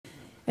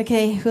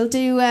Okay, we'll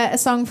do a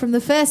song from the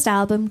first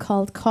album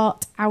called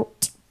Caught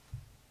Out.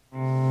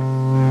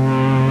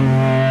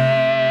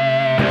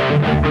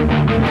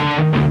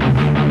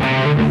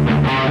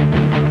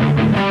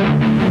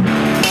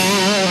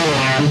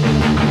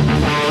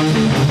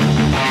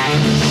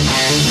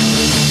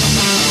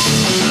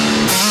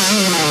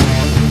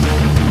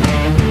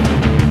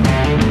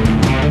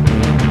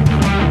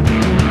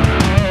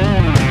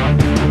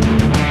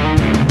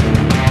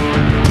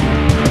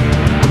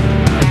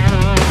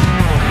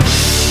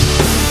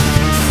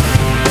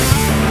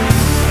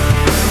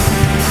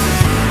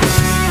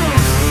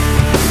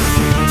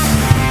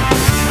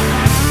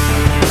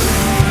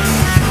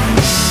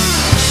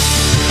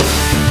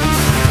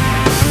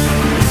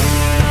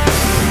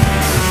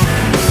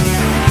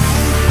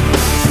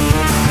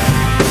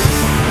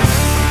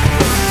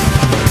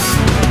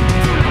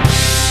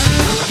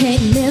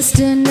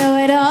 Mr.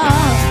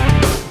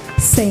 Know-it-all,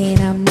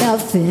 saying I'm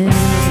nothing,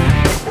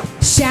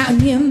 shouting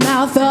your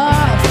mouth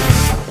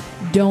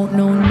off, don't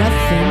know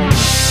nothing,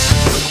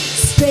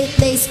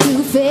 straight-laced,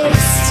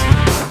 two-faced,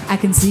 I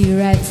can see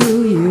right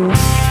through you,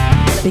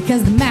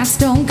 because the mask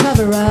don't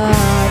cover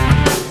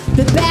up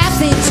the bad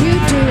things you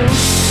do.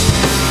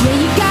 Yeah,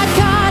 you got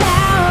caught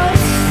out,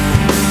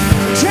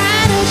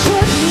 trying to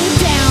put me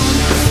down.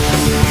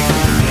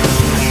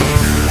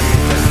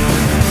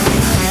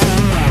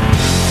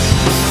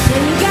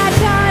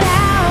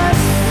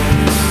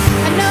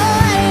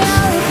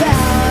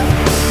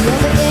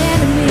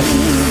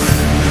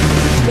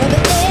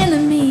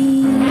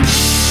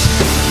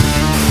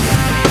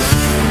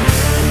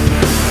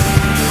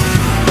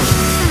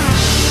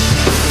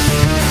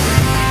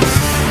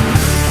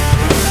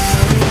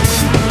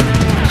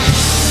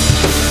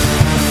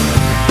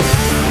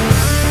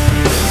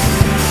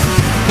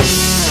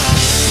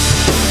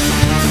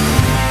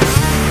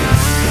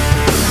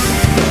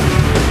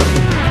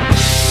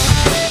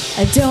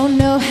 I don't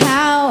know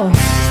how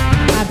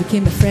I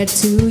became a threat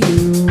to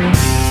you,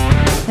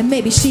 and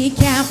maybe she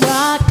can't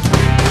walk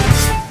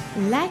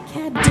like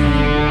I do,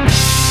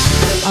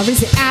 or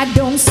is it I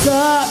don't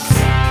suck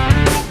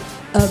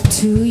up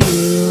to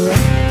you?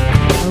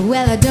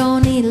 Well, I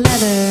don't need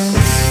leather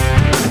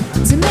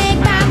to make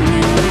my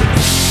move.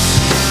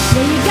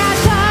 Yeah, you got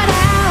caught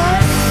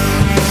out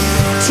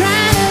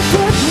trying to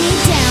put me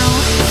down.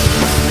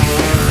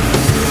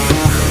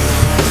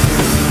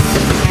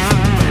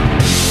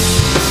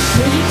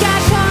 Yeah, you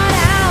got caught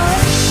out,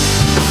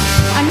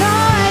 I know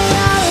what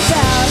you're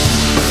about.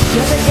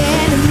 You're the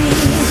enemy,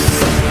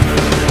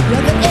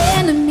 you're the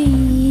enemy.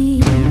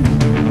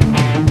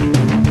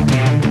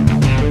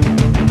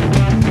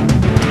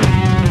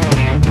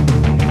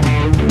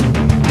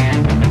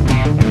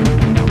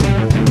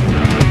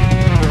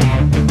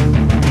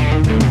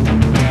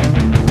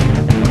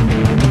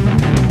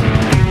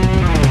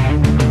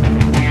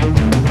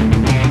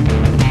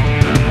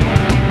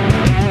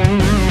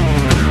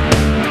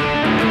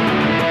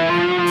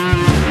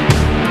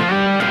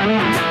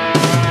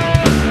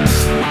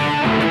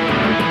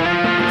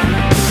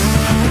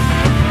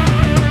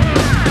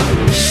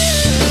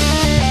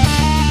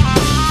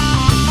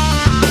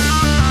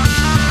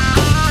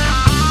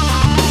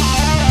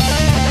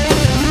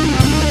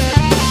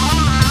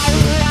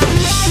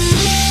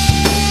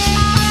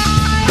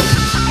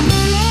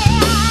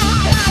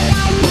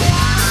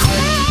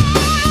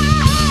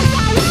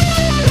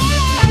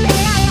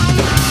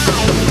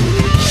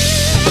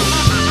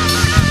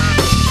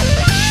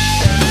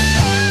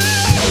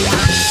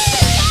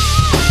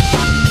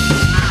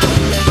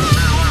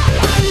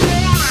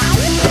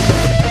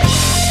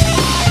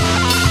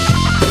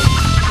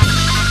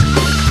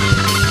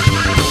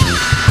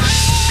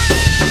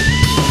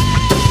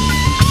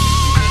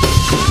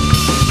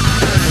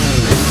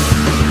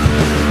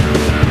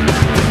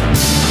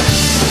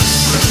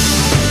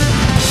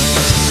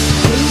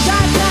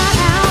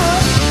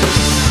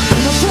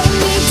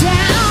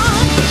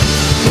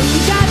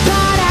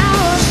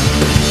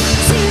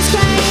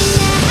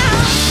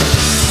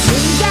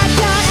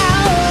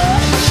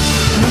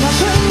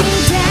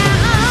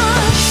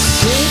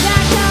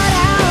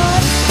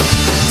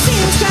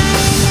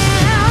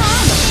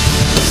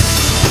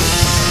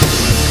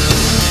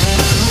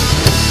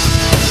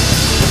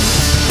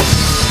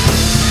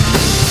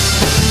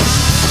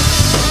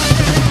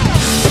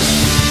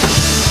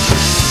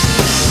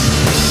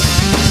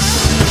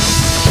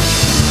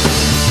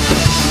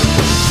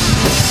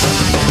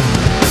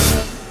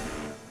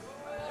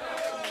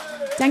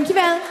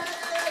 Dankjewel.